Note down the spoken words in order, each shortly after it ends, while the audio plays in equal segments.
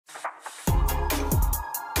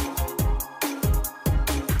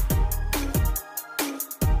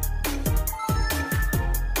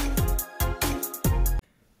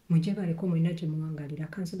muje baleko mwena gye muwangalira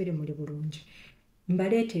kansobere muli bulungi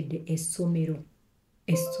mbaleetedde essomero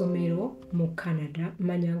mu Canada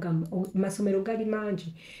manyanga amasomero gali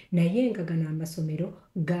mangi naye nga gano amasomero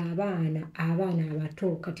g'abaana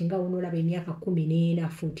abato kati nga wonolaba emyaka 14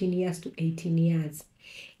 14 years to 18 years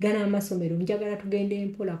gana amasomero njagala tugende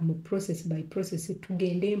mpola mu process by process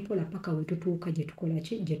tugende mpola paka we tutuuka gye tukola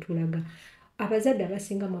ki gye tulaga abazadde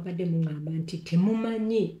abasinga mwabadde mungamba nti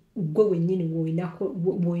temumanyi gwe wennyini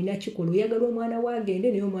woyina kikola oyagala omwana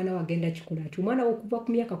wagende naye omwana wagenda kikola ati omwana okuva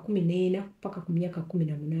ku myaka 14 paka ku myaka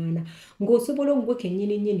 18 ng'osobola ogwe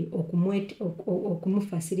kennyini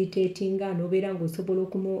okumufacilitatinga n'obeera ng'osobola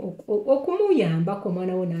okumuyambako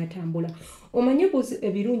omwana wo n'atambula omanyi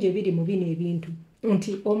ebirungi ebiri mu bino ebintu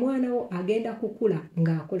nti omwana wo agenda kukula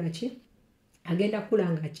ng'akola ki agenda kukula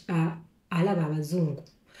nga alaba abazungu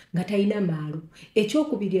nga talina maalo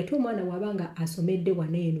ekyokubiri ate omwana wabanga asomedde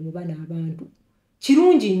wano eno mu bana abantu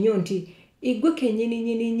kirungi nnyo nti igwe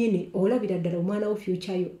kennyini olabira ddala omwana wo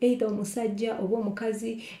future yo either omusajja oba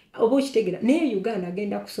omukazi oba okitegera naye Uganda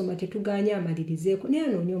agenda kusoma tetuganya amalirizeeko naye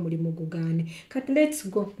anoonya omulimu gugaane kati let's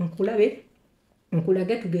go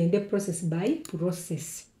nkulage tugende process by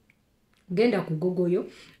process genda ku Google yo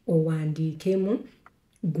owandiikemu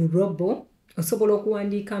global osobola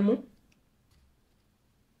okuwandiikamu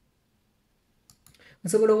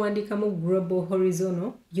global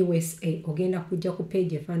horizontal USA ogenda kujja ku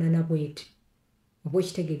page efaanana bweti oba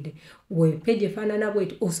okitegedde we page efaanana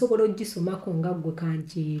bweti osobola ogisomako nga gwe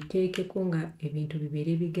kankiteekeko nga ebintu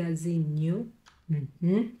bibeere bigazi nnyo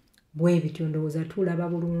bwe bityo ndowooza tulaba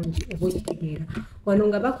bulungi oba okitegeera wano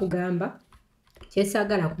nga bakugamba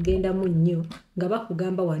kyesaagala kugendamu nnyo nga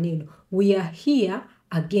bakugamba wano eno we are here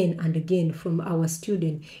again and again from our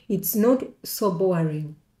student it's not so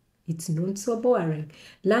boring. It's not so boring.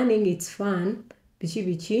 Learning it's fun.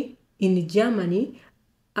 Bichi in Germany.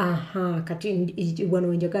 Kati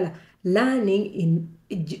wano njagala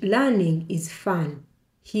learning is fun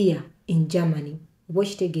here in Germany.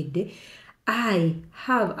 Watch tegedde. I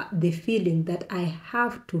have the feeling that I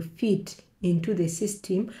have to fit into the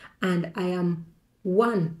system and I am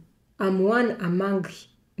one among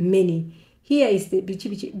many. Here is the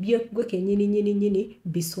bichi byokwe kenyini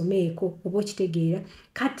bisomeeko oba okitegeera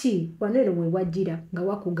kati wanero we wajira nga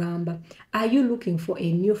wakugamba are you looking for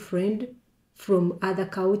a new friend from other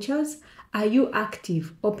cultures are you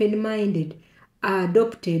active open-minded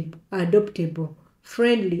adoptable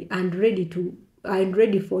friendly and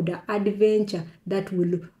ready for the adventure that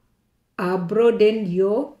will broaden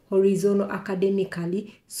your horizon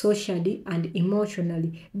academically socially and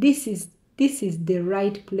emotionally this is the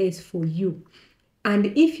right place for you. And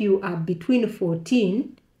if you are between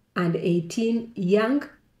 14 and 18 young,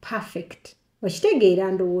 perfect.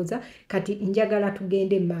 Okitegeera ndowooza kati njagala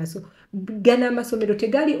tugende maaso. Gana amasomero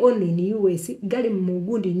tegali only in US, gali mu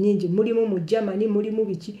gundi nnyingi, mulimu mu Germany, mulimu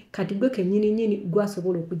biki, kati gwe kennyini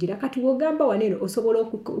gwasobola okugira. Kati wogamba waneeno osobola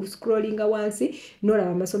okuscrollinga wansi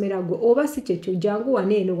n'olaba amasomero ago. Oba si kyekyo jangu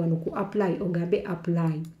waneeno wano ku apply ogambe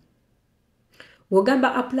apply.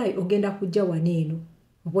 Wogamba apply ogenda kujja waneeno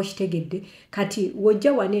oba okitegedde kati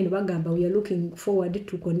wojja waneeno bagamba we are looking forward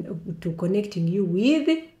to connecting you with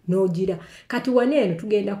n'ogira kati waneeno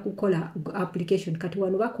tugenda kukola application kati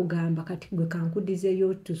wano bakugamba kati gwe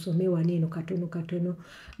kankudizeyo tusome waneeno katono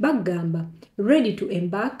bagamba ready to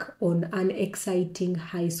embark on an exciting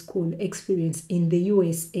high school experience in the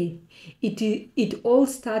USA. It all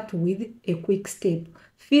starts with a quick step.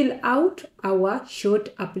 Fill out our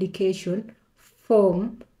short application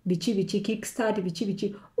form bichi kickstart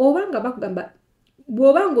bichi obanga bakugamba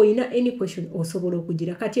bwobanga oyina any question osobola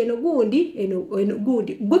okugira kati eno gundi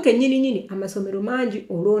gwe kennyini amasomero mangi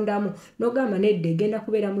olondamu nogamba nedde egenda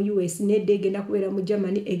kubeera mu US nedde egenda kubeera mu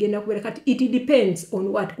Germany egenda kubeera kati it depends on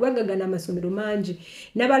what kubanga gana amasomero mangi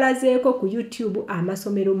nabalazeeko ku YouTube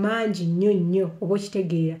amasomero mangi nnyo oba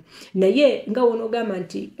okitegeera naye nga wonogamba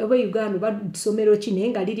nti oba Uganda basomero ki naye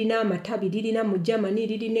nga lirina amatabi lirina mu Germany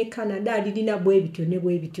lirina Canada lirina bwe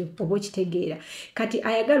bityo oba okitegeera kati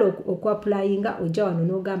ayagala okwapplyinga ojja wano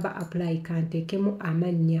n'ogamba apply kanteekemu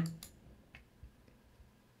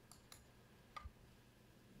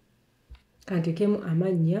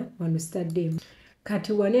amannya wano staddemu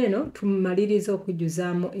kati waneeno tumaliriza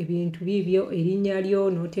okujjuzaamu ebintu bibyo erinnya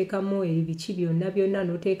lyo n'oteekamu ebiki byonna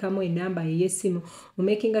n'oteekamu enamba y'essimu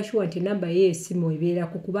omakinga sure nti enamba y'essimu ebeera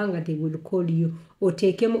ku kubanga they will call you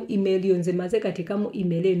oteekemu email yo nze maze gateekamu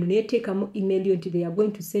email eno neeteekamu email yo nti they are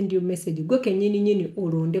going to send you message gwe kennyini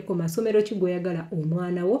olondeko masomero ki gw'oyagala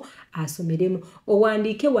omwana wo asomeremu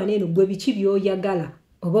owandiike waneeno gwe biki by'oyagala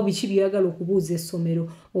oba biki byagala okubuuza essomero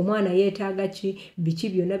omwana yeetaaga ki biki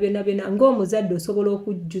byonna ng'omuzadde osobola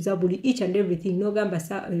okujjuza buli each and everything n'ogamba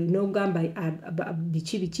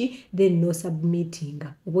biki then no submitting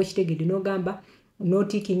oba okitegedde n'ogamba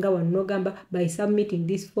notikinga wano n'ogamba by submitting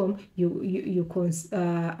this form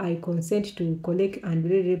I consent to collect and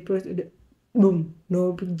boom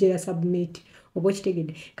n'ogera submit oba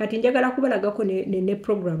okitegedde kati njagala kubalagako ne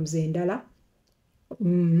programs endala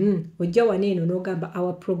ojja wano eno n'ogamba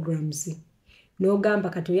our programs n'ogamba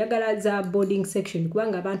kati oyagala za boarding section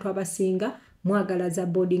kubanga abantu abasinga mwagala za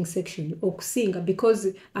boarding section okusinga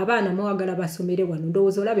because abaana mwagala basomere wano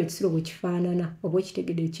ndowooza olaba ekisiro bwe kifaanana oba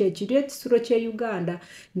okitegedde kyekiri ekisiro kye Uganda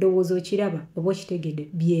ndowooza okiraba oba okitegedde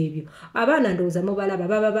byebyo abaana ndowooza mubalaba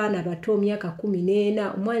baba baana bato myaka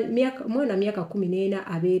 14 mwana myaka 14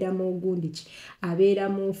 abeera mu gundi ki abeera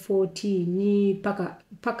mu 14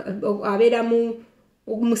 paka abeera mu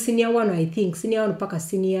senior 1 I think senior 1 paka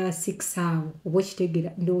senior 6 awo oba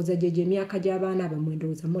okitegera ndowooza gye myaka gy'abaana abamwe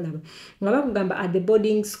ndowooza mulaba nga bakugamba at the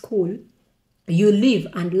boarding school you live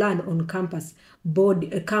and learn on campus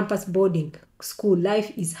campus boarding school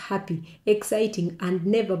life is happy exciting and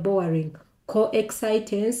never boring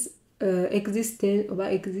co-existence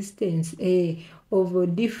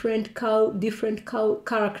of different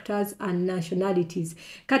characters and nationalities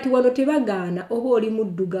kati wano tebagaana oba oli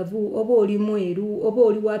muddugavu oba oli mweru oba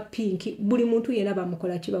oli wa pink buli muntu yena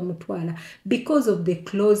bamukola ki bamutwala because of the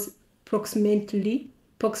close proximity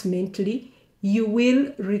you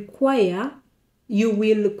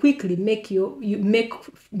will quickly make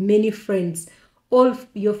many friends all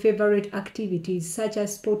your favorite activities such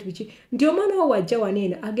as sport which nti omwana wo wajja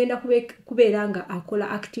waneeno agenda kubeera nga akola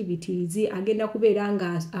activities agenda kubeera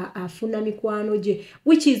nga afuna mikwano gye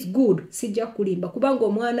which is good sijja kulimba kubanga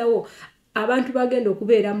omwana wo abantu bagenda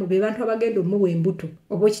okubeeramu be bantu abagenda omuwa embuto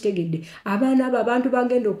oba okitegedde abaana abo abantu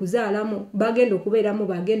bagenda okuzaalamu bagenda okubeeramu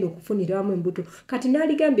bagenda okufuniramu embuto kati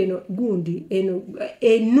n'aligambye eno gundi eno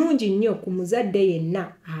ennungi nnyo ku muzadde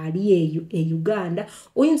yenna ali eyo e Uganda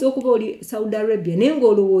oyinza okuba oli Saudi Arabia naye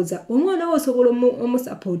ng'olowooza omwana wo osobola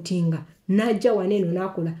omusupportinga n'ajja waneeno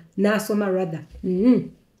n'akola n'asoma rather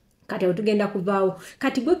kati otugenda kuvaawo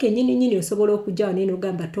kati gwe kennyini osobola okujja wano eno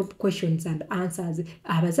ogamba top questions and answers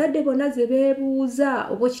abazadde bonna ze beebuuza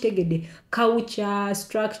oba okitegedde culture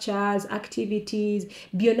structures activities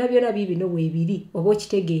byonna bibino weebiri oba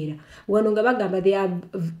okitegeera wano nga bagamba there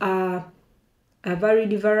are a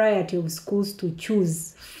varied variety of schools to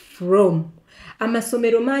choose from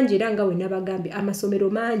amasomero mangi era nga we nabagambye amasomero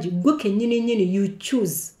mangi gwe kennyini you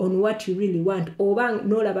choose on what you really want oba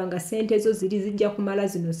n'olaba nga sente zo zijja kumala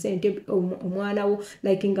zino sente omwana wo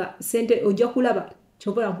like nga sente ojja kulaba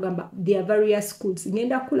kyobola nkugamba there are various schools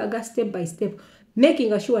ngenda kulaga step by step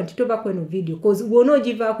making sure nti tova kweno video cause wona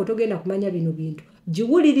ogivaako togenda kumanya bino bintu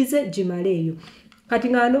giwulirize gimaleeyo kati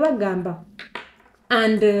nga ano bagamba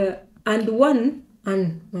and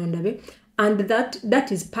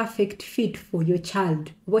that is perfect fit for your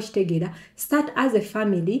child. Start as a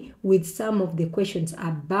family with some of the questions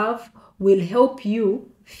above will help you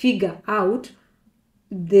figure out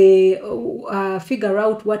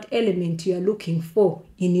what element you are looking for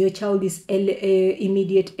in your child's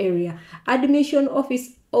immediate area. Admission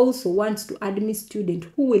office also wants to admit students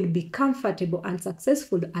who will be comfortable and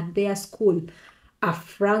successful at their school. A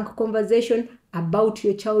frank conversation about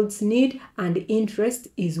your child's need and interest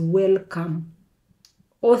is welcome.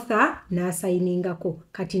 Author n'asayiningako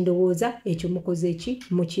kati ndowooza ekyo mukoze eki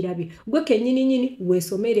mukirabye gwe kennyini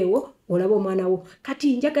weesomerewo olaba omwana wo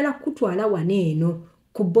kati njagala kutwala waneeno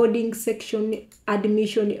ku boarding section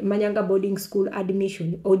admission manyanga boarding school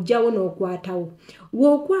admission ojjawo n'okwatawo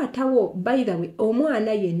w'okwatawo by the way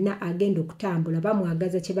omwana yenna agenda okutambula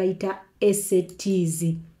bamwagaza kye bayita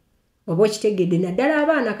SATs oba okitegedde naddala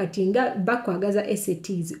abaana kati nga bakwagaza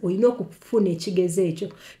SATs olina okufuna ekigezo ekyo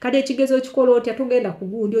kati ekigezo okikola otya tugenda ku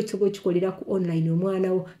gundi okisobola okikolera ku online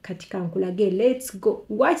omwana wo kati kankulage let's go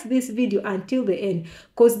watch this video until the end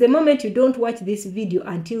because the moment you don't watch this video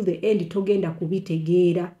until the end togenda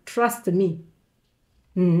kubitegeera trust me.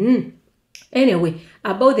 Anyway,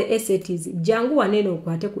 about the SATs, jangu waneeno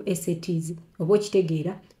okwate ku SATs oba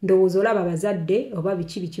okitegeera ndowooza olaba abazadde oba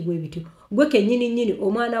biki bwe bityo gwe kennyini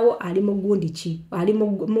omwana wo ali mu gundi ki ali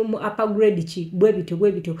mu upper grade ki bwe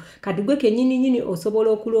bityo kati gwe kennyini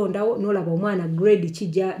osobola okulondawo n'olaba omwana grade ki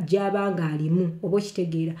gy'abanga alimu oba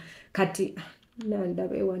okitegeera kati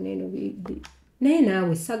nandabe waneeno naye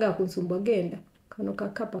naawe saga kunsumba genda kano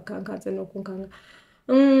kakapa kankanze n'okunkanga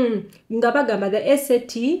nga bagamba the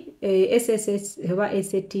SSS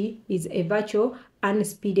SAT is a virtual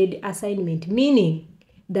unspeeded assignment meaning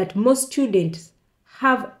that most students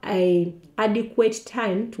have a adequate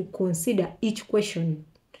time to consider each question.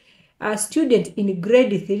 A student in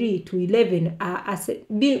grade 3 to 11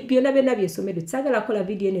 byonna byonna byesomero sagala kola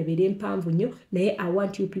video nebere mpanvu nnyo naye I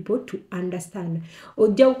want you people to understand.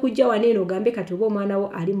 Ojja okujja waneeno ogambe kati oba omwana wo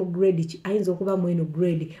ali mu grade ki ayinza okuba mu eno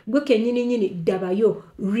grade gwe kennyini nnyini ddabayo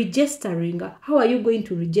registering. How are you going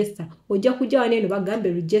to register? Ojja kujja waneeno bagambe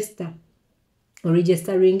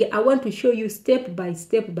registering. I want to show you step by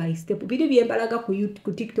step by step. Biri byembalaga ku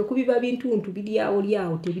TikTok biba bintuntu biriawo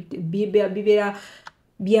lyawo bibeera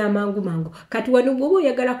byamangu mangu. Kati wano bw'oba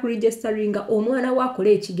oyagala ku registeringa omwana wo akola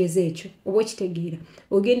ekigezo ekyo oba okitegeera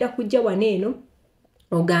ogenda kujja waneeno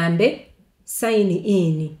ogambe sign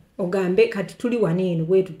in, ogambe kati tuli waneeno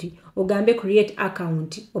bwe tuti ogambe create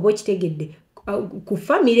account oba okitegedde ku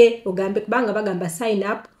family ogambe kubanga bagamba sign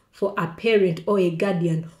up for a parent or a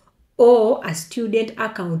guardian or a student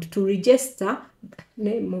account to register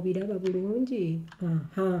ne mubiraba bulungi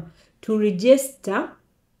to register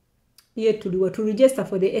to register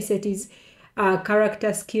for the SATs,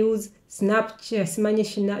 character skills, snapshot,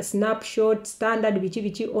 standard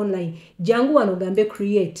bichi online. Jangu wano gambe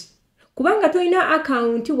create. Kubanga toina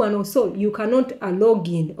account wano so you cannot log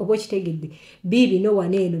in. Obo kitegedde. Bibi no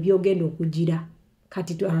waneeno byogenda okujira.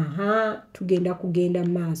 Kati tugenda kugenda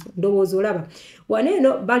maaso. Ndowooza olaba.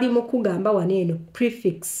 Waneeno bali mu kugamba waneeno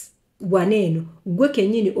prefix. Waneeno gwe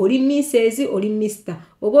kennyini oli Mrs. oli Mr.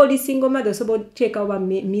 oba oli single mother osobola okuteeka oba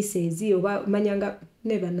Mrs. oba manyanga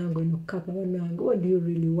never nango eno kapa nango. What do you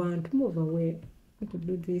really want? Move away to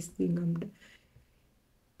do this thing.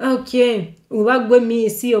 Okay, oba gwe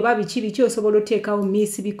Miss oba biki osobola oteekawo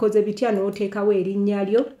Miss bikoze bitya n'oteekawo erinnya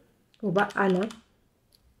lyo oba Anna.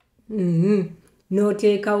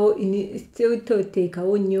 N'oteekawo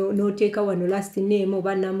toteekawo nnyo n'oteeka wano last name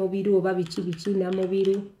oba Namubiru oba biki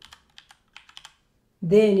Namubiru.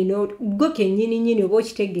 Then gwe kennyini oba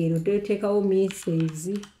okitegeera oteekawo Mrs.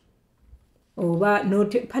 oba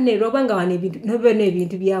panero obanga wano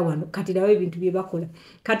ebintu bya wano kati nawe ebintu bye bakola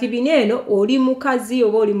kati bineeno oli mukazi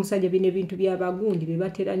oba oli musajja bino ebintu by'abagundi be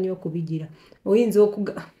batera nnyo okubigira oyinza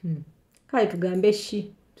kale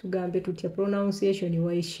tugambe tutya pronunciation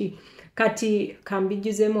wa she kati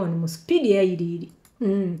kambijjuzemu wano mu speed eyayiriiri.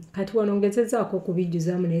 Kati wanongezezaako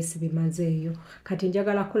okubijjuzamu naye sibimazeeyo. Kati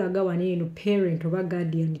njagala kulaga waneeno parent oba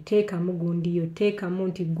guardian teekamu gundi yo, teekamu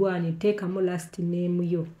nti gwani, teekamu last name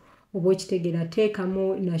yo. Oba okitegeera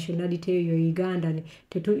teekamu nationality yo Uganda.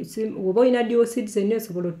 Oba olina dual citizen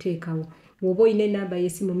osobola oteekawo. Oba olina enamba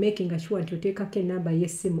y'essimu making sure nti oteekako enamba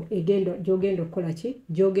y'essimu gy'ogenda okukola ki?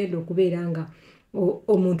 Gy'ogenda okubeera nga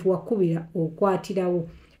omuntu wakubira okwatirawo.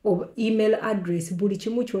 Email address buli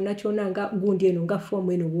kimu kyonna nga gundi eno nga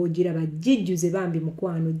form eno wogiraba jijjuze bambi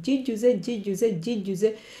mukwano jijjuze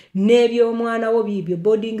n'ebyomwana wo bibyo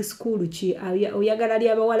boarding school ki oyagala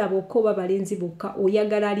ly'abawala bokka oba balenzi bokka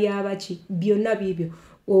oyagala ly'abaki byonna bibyo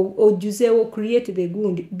ojjuzeewo create the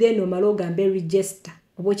gundi then omala ogambe register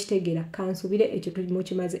oba okitegeera kansubire ekyo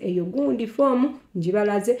mukimaze eyo gundi form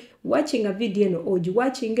njibalaze watching a video eno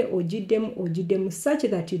ogiddemu such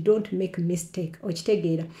that you don't make mistake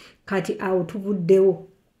okitegeera kati awo tuvuddewo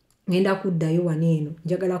ngenda kuddayo waneeno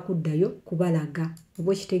njagala kuddayo kubalaga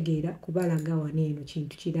oba okitegeera kubalaga waneeno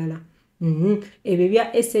kintu kirala ebyo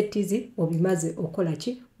bya SATs obimaze okola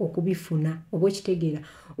ki okubifuna oba okitegeera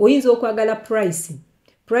oyinza okwagala price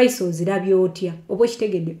ozirabye otya oba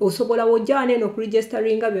okitegedde osobola wojja waneeno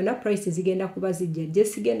okuregisteringa byonna price zigenda kuba zijja gye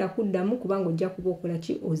sigenda kuddamu kubanga ojja kuba okola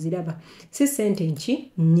ki oziraba si ssente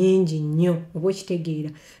nki nnyingi nnyo oba okitegeera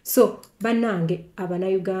so bannange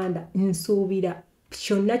Abanayuganda nsuubira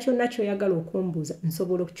kyonna kyoyagala okumbuuza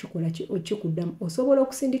nsobola okukikola ki okikuddamu osobola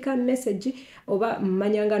okusindika message oba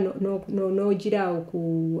mmanyanga n'ogiraawo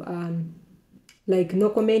ku like no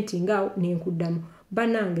commenting awo nenkuddamu.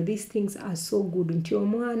 Banange, these things are so good. Nti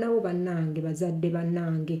omwana wo banange, bazadde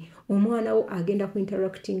banange. Omwana wo agenda ku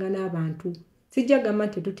interactinga n'abantu. Sijja gamba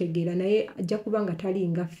nti tutegeera naye ajja kubanga tali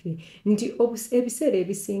ngaffe. Nti ebiseera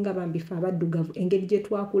ebisinga bambifa abaddugavu engeri gye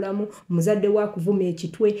twakulamu muzadde wa kuvuma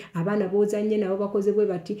ekitwe abaana bozanye nabo bakoze bwe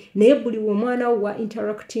bati naye buli omwana wo wa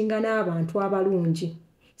interactinga n'abantu abalungi.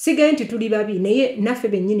 Sigaye nti tuli babi naye naffe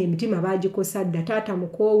bennyini emitima bagikosa dda taata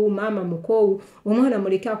mukoowu maama mukoowu omwana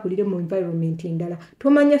muleke akulire mu environment endala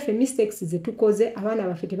tomanya ffe mistakes ze tukoze abaana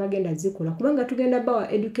baffe tebagenda zikola kubanga tugenda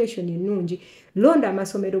bawa education ennungi londa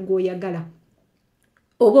amasomero g'oyagala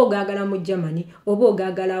oba ogaagala mu Germany oba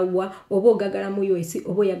ogaagala wa oba ogaagala mu US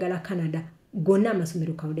oba oyagala Canada gonna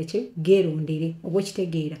amasomero kawuleke geerondere oba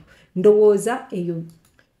okitegeera ndowooza eyo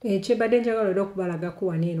kyebadde njagala okubalagako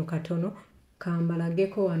waneeno katono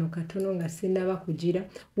Kambalageko wano katono nga sinnaba kugira.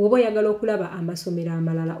 Woba oyagala okulaba amasomero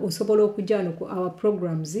amalala osobola okujja wano ku our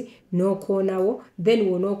programs n'okoonawo, then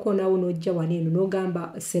wonookonawo n'ojja wano eno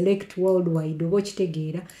n'ogamba select worldwide oba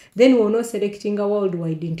okitegeera, then wonooselectinga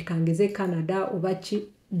worldwide nti kangeze Canada oba ki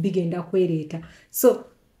bigenda kwereeta. So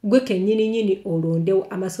gwe kennyini olondewo.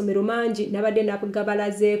 Amasomero mangi nabadde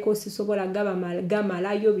nagabalazeeko sisobola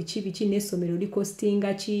gamalayo biki n'essomero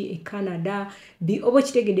likostinga ki e Canada oba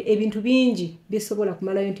okitegedde ebintu bingi bisobola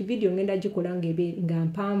kumalayo nti video ngenda gikola nga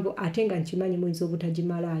mpanvu ate nga nkimanyi muyinza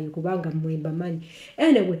obutagimalayo kubanga mmwe mbamanyi.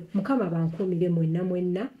 Anyway, Mukama bankuumire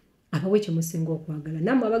mwenna abawe kye musinga okwagala.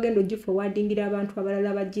 Nammwe abagenda ogiforwardingira abantu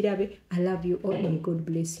abalala bagirabe. I love you all and God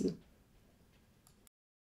bless you.